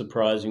thing that's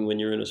surprising when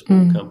you're in a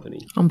small company.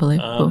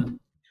 Unbelievable.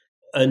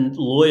 And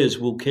lawyers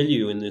will kill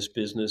you in this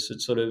business.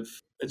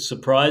 It's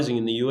surprising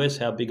in the US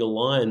how big a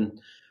line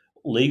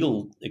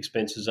legal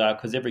expenses are,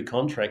 because every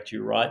contract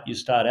you write, you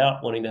start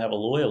out wanting to have a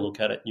lawyer look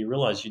at it, and you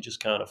realize you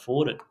just can't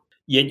afford it.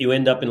 Yet you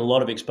end up in a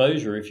lot of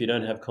exposure if you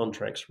don't have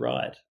contracts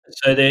right.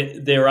 So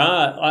there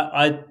are,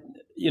 I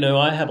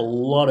have a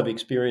lot of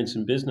experience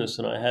in business,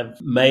 and I have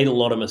made a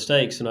lot of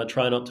mistakes, and I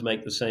try not to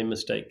make the same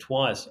mistake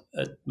twice.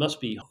 It must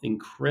be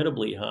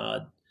incredibly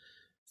hard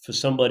for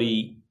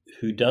somebody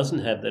who doesn't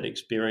have that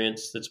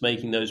experience that's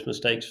making those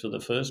mistakes for the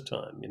first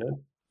time, you know?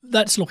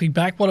 That's looking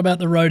back. What about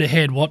the road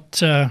ahead?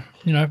 What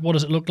what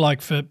does it look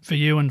like for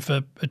you and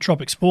for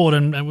TropicSport?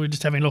 And we're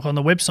just having a look on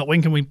the website.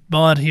 When can we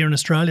buy it here in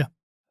Australia?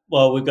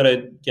 Well, we've got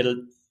to get it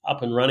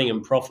up and running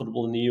and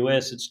profitable in the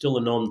US. It's still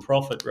a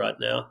non-profit right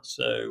now.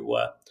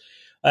 So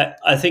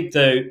I think,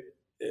 though,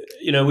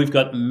 we've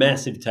got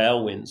massive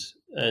tailwinds,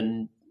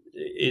 and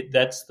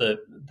that's the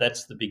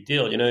big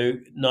deal.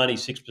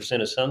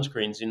 96% of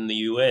sunscreens in the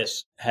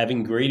US have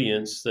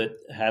ingredients that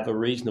have a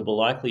reasonable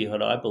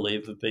likelihood, I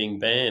believe, of being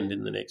banned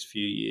in the next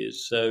few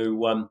years.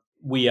 So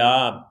we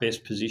are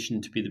best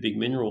positioned to be the big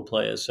mineral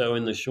player. So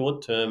in the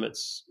short term,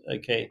 it's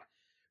okay.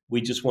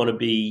 We just want to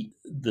be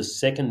the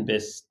second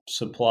best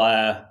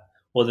supplier,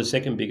 or the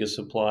second biggest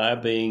supplier,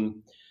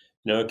 being,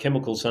 a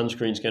chemical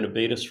sunscreen is going to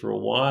beat us for a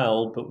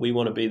while, but we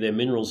want to be their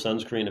mineral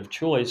sunscreen of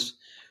choice,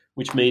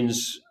 which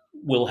means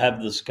we'll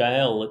have the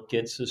scale that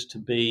gets us to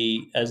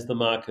be, as the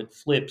market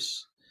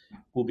flips,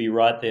 we'll be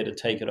right there to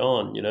take it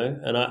on,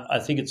 And I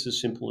think it's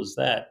as simple as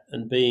that.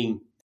 And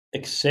being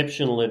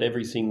exceptional at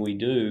everything we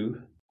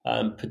do,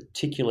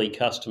 particularly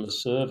customer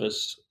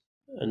service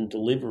and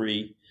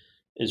delivery,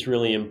 is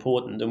really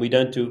important. And we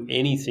don't do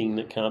anything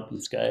that can't be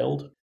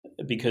scaled,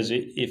 because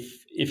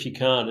if you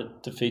can't,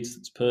 it defeats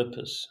its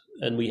purpose.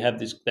 And we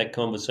have that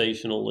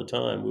conversation all the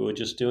time. We were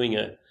just doing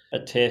a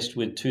test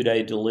with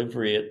 2-day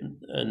delivery,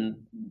 and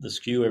the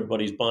SKU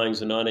everybody's buying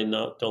is a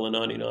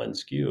 $19.99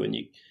 SKU, and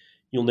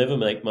you'll never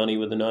make money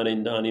with a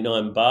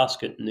 $19.99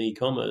 basket in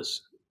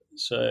e-commerce.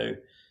 So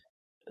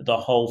the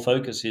whole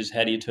focus is,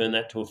 how do you turn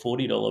that to a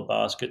 $40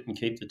 basket and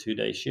keep the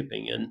 2-day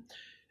shipping? And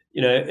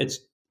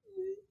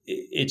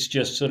it's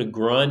just sort of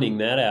grinding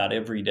that out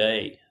every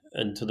day.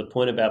 And to the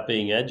point about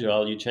being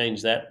agile, you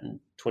change that in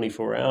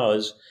 24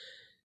 hours.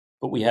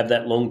 But we have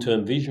that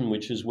long-term vision,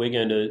 which is we're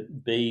going to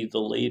be the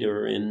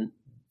leader in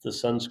the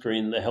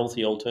sunscreen, the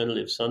healthy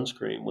alternative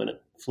sunscreen, when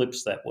it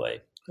flips that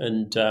way.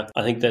 And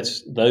I think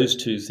those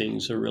two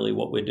things are really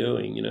what we're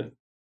doing,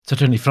 So,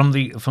 Tony, from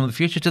the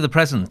future to the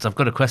present, I've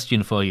got a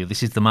question for you.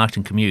 This is the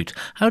Marketing Commute.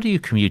 How do you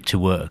commute to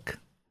work?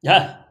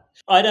 Yeah,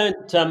 I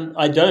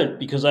don't,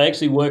 because I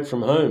actually work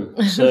from home.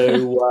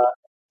 So,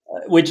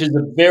 which is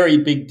a very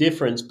big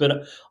difference.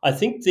 But I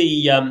think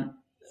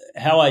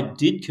how I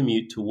did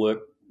commute to work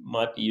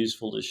might be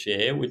useful to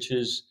share, which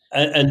is,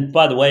 and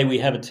by the way, we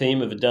have a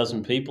team of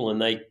 12 people,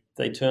 and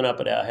they turn up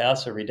at our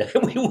house every day.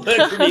 We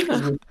work from here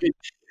because we're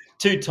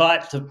too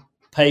tight to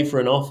pay for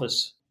an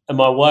office. And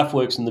my wife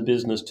works in the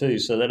business too,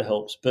 so that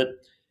helps. But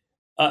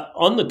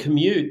on the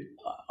commute,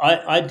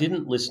 I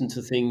didn't listen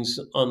to things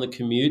on the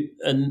commute.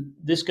 And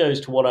this goes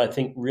to what I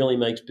think really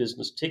makes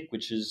business tick,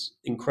 which is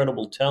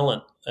incredible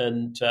talent.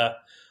 And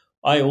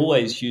I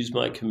always use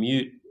my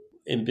commute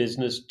in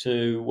business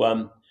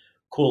to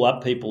call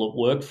up people that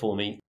work for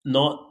me,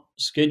 not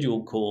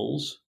scheduled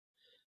calls,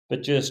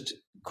 but just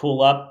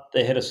call up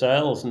the head of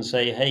sales and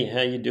say, hey,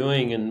 how you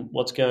doing, and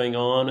what's going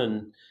on,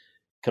 and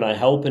can I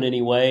help in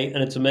any way?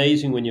 And it's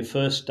amazing when you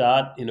first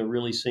start in a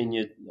really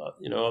senior,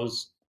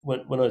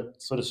 when I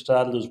sort of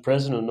started as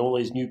president and all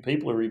these new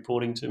people are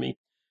reporting to me,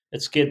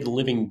 it scared the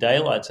living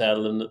daylights out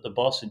of them that the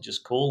boss would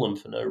just call them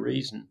for no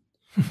reason.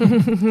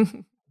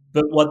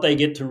 But what they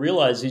get to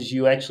realize is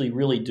you actually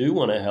really do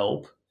want to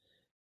help.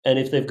 And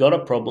if they've got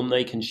a problem,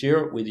 they can share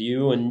it with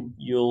you, and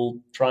you'll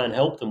try and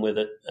help them with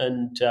it.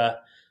 And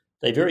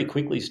they very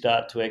quickly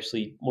start to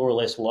actually more or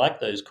less like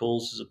those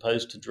calls, as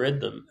opposed to dread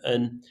them.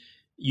 And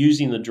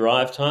using the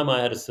drive time, I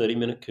had a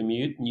 30-minute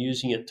commute, and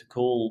using it to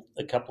call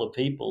a couple of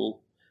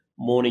people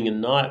morning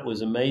and night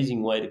was an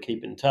amazing way to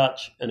keep in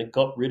touch. And it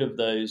got rid of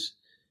those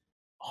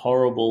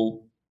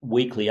horrible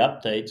weekly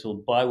updates or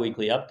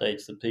bi-weekly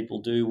updates that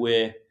people do,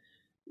 where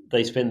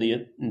they spend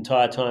the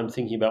entire time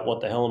thinking about, what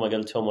the hell am I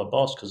going to tell my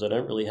boss, because I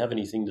don't really have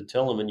anything to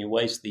tell them, and you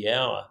waste the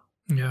hour.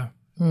 Yeah.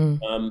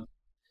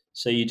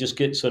 So you just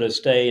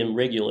stay in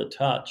regular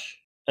touch.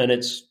 And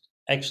it's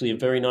actually a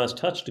very nice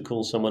touch to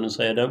call someone and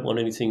say, I don't want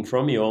anything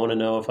from you. I want to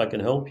know if I can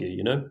help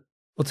you,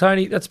 Well,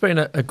 Tony, that's been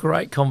a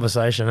great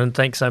conversation, and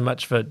thanks so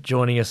much for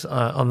joining us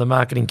on the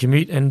Marketing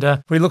Commute.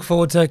 And we look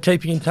forward to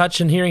keeping in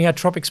touch and hearing how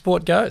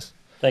TropicSport goes.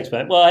 Thanks,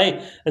 mate. Well,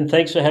 hey, and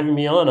thanks for having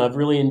me on. I've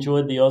really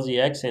enjoyed the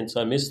Aussie accents.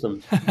 I miss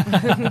them.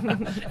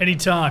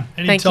 Anytime.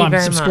 Thank you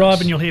very Subscribe much.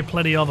 and you'll hear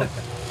plenty of them.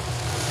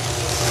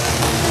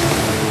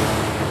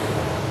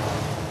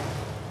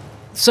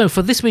 So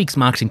for this week's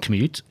Marketing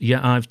Commute,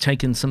 I've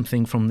taken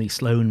something from the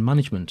Sloan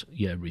Management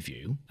Year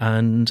Review,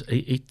 and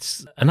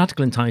it's an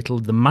article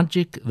entitled "The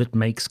Magic That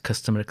Makes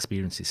Customer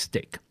Experiences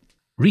Stick."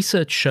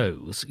 Research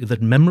shows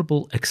that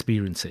memorable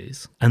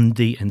experiences and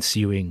the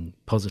ensuing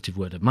positive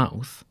word of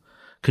mouth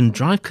can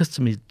drive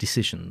customer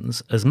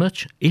decisions as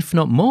much, if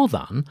not more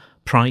than,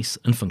 price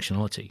and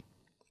functionality.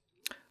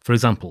 For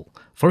example,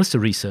 Forrester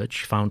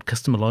research found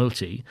customer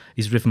loyalty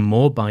is driven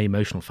more by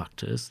emotional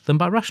factors than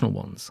by rational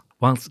ones,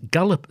 whilst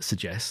Gallup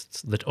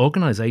suggests that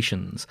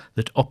organisations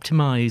that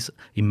optimise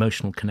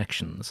emotional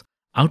connections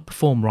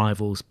outperform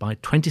rivals by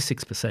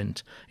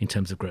 26% in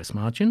terms of gross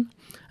margin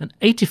and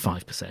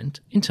 85%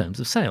 in terms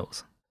of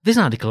sales. This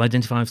article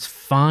identifies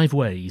 5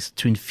 ways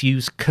to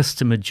infuse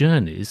customer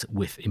journeys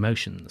with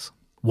emotions.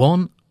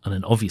 One, and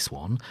an obvious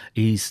one,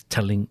 is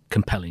telling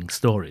compelling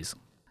stories.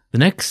 The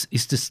next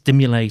is to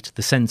stimulate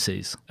the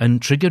senses and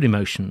trigger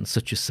emotions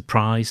such as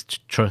surprise,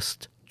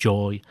 trust,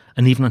 joy,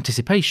 and even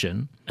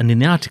anticipation. And in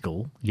the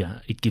article,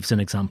 it gives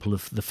an example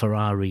of the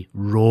Ferrari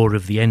roar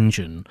of the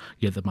engine,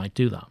 that might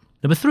do that.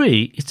 Number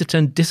 3 is to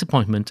turn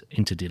disappointment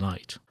into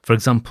delight. For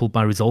example,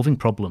 by resolving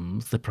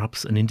problems that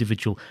perhaps an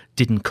individual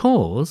didn't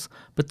cause,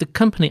 but the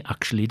company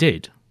actually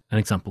did. An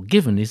example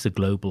given is a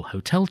global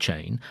hotel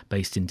chain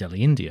based in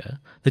Delhi, India,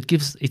 that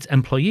gives its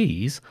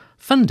employees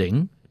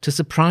funding to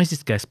surprise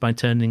its guests by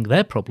turning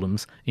their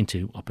problems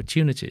into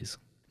opportunities.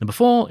 Number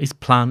 4 is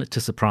plan to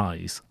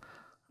surprise,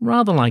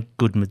 rather like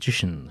good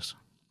magicians.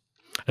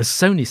 As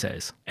Sony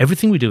says,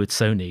 everything we do at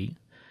Sony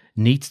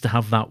needs to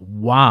have that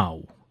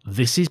wow,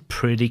 this is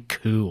pretty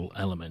cool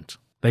element.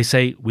 They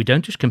say we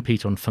don't just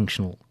compete on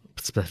functional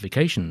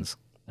specifications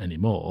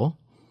anymore,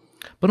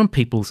 but on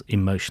people's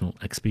emotional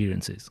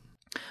experiences.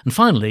 And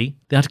finally,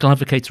 the article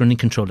advocates running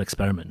controlled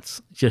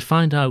experiments to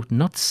find out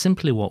not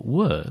simply what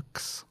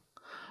works,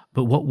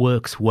 but what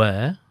works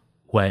where,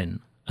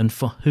 when, and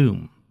for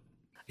whom.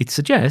 It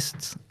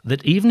suggests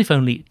that even if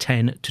only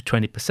 10 to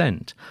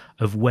 20%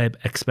 of web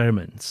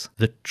experiments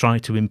that try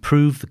to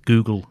improve the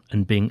Google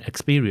and Bing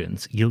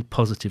experience yield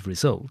positive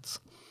results,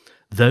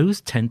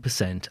 those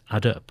 10%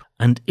 add up.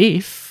 And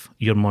if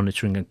you're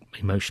monitoring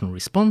emotional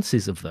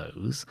responses of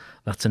those,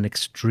 that's an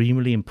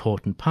extremely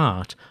important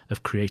part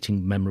of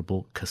creating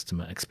memorable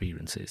customer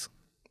experiences.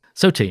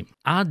 So team,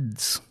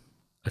 ads,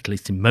 at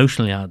least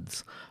emotional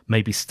ads,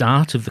 may be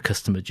start of the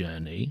customer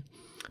journey,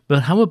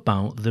 but how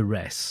about the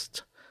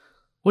rest?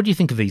 What do you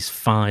think of these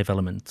 5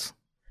 elements?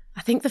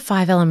 I think the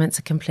 5 elements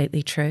are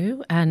completely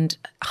true and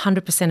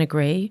 100%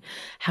 agree.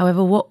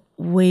 However, what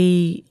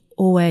we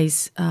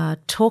always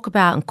talk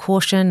about and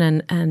caution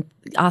and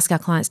ask our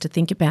clients to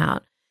think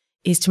about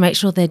is to make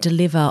sure they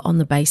deliver on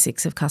the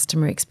basics of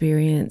customer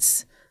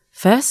experience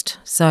first.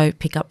 So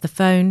pick up the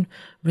phone,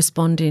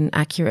 respond in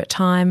accurate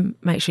time,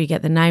 make sure you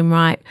get the name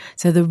right.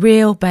 So the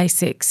real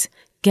basics,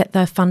 get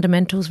the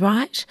fundamentals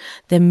right,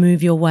 then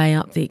move your way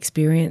up the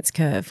experience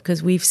curve.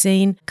 Because we've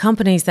seen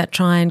companies that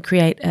try and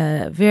create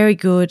a very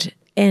good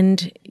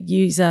end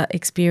user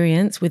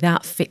experience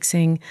without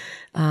fixing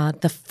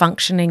the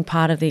functioning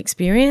part of the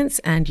experience,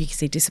 and you can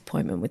see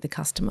disappointment with the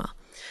customer.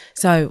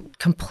 So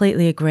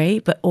completely agree,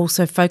 but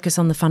also focus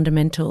on the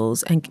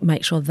fundamentals and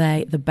make sure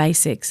the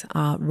basics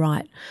are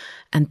right,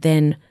 and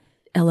then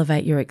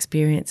elevate your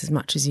experience as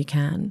much as you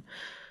can.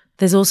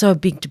 There's also a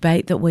big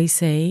debate that we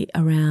see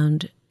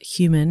around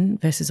human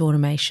versus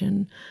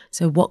automation.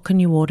 So what can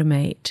you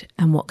automate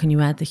and what can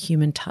you add the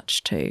human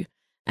touch to?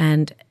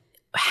 And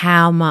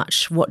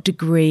what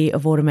degree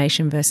of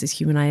automation versus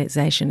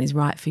humanization is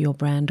right for your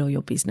brand or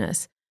your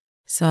business.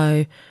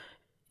 So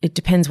it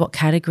depends what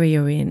category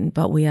you're in,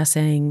 but we are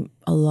seeing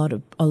a lot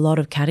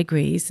of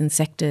categories and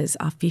sectors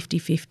are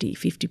 50-50.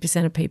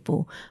 50% of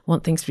people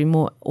want things to be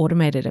more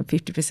automated and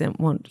 50%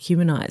 want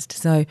humanized.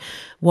 So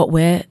what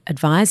we're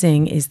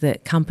advising is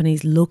that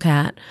companies look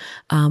at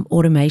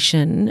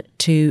automation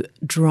to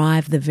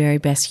drive the very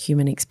best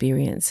human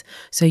experience.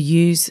 So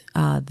use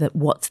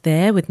what's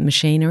there with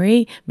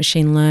machinery,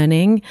 machine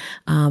learning,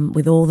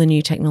 with all the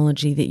new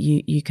technology that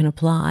you can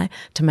apply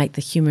to make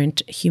the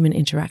human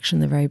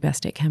interaction the very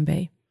best it can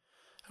be.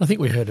 I think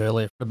we heard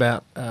earlier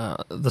about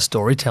the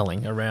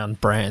storytelling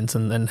around brands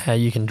and how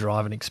you can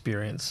drive an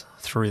experience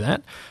through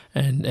that.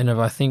 And if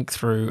I think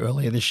through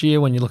earlier this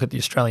year, when you look at the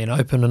Australian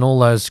Open and all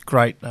those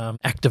great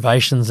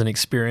activations and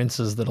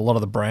experiences that a lot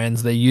of the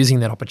brands, they're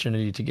using that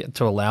opportunity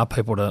to allow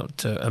people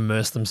to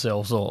immerse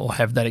themselves or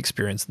have that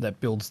experience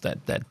that builds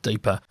that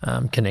deeper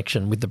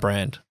connection with the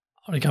brand.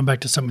 I want to come back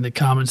to something that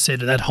Carmen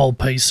said, that whole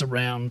piece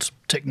around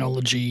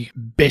technology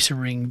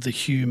bettering the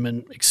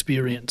human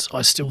experience.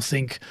 I still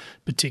think,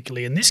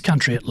 particularly in this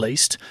country at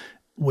least,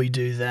 we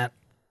do that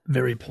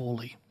very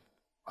poorly.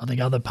 I think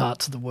other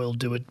parts of the world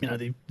do it.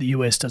 The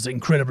US does it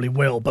incredibly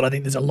well, but I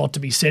think there's a lot to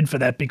be said for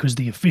that, because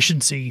the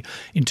efficiency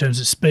in terms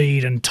of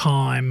speed and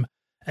time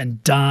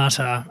and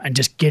data and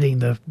just getting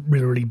the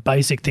really, really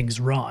basic things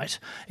right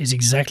is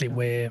exactly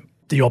where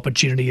the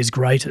opportunity is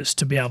greatest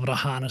to be able to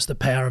harness the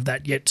power of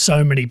that. Yet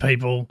so many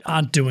people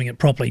aren't doing it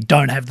properly,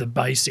 don't have the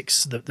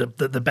basics,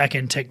 the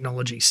back-end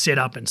technology set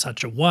up in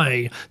such a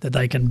way that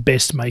they can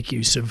best make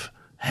use of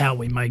how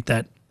we make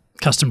that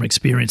customer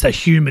experience, that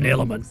human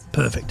element,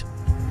 perfect.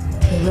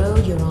 The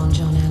road you're on,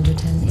 John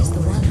Anderton, is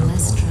the one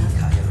less traveled.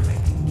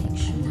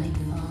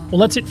 Well,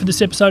 that's it for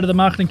this episode of the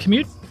Marketing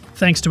Commute.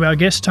 Thanks to our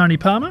guest, Tony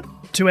Palmer,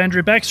 to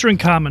Andrew Baxter and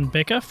Carmen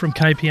Becker from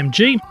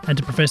KPMG, and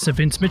to Professor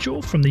Vince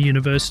Mitchell from the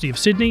University of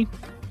Sydney,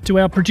 to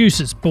our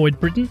producers Boyd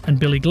Britton and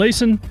Billy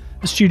Gleeson,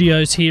 the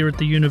studios here at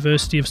the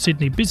University of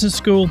Sydney Business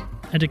School,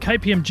 and to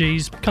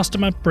KPMG's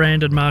Customer,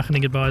 Brand and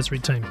Marketing Advisory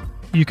team.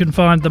 You can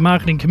find the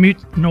Marketing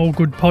Commute in all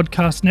good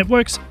podcast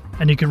networks,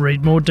 and you can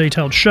read more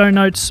detailed show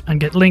notes and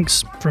get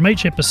links from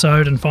each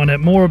episode and find out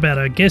more about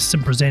our guests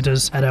and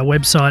presenters at our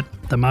website,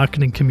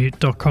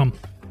 themarketingcommute.com.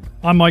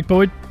 I'm Mike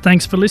Boyd.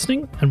 Thanks for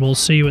listening, and we'll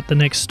see you at the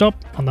next stop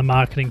on the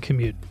Marketing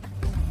Commute.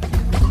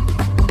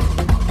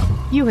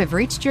 You have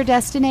reached your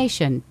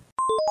destination.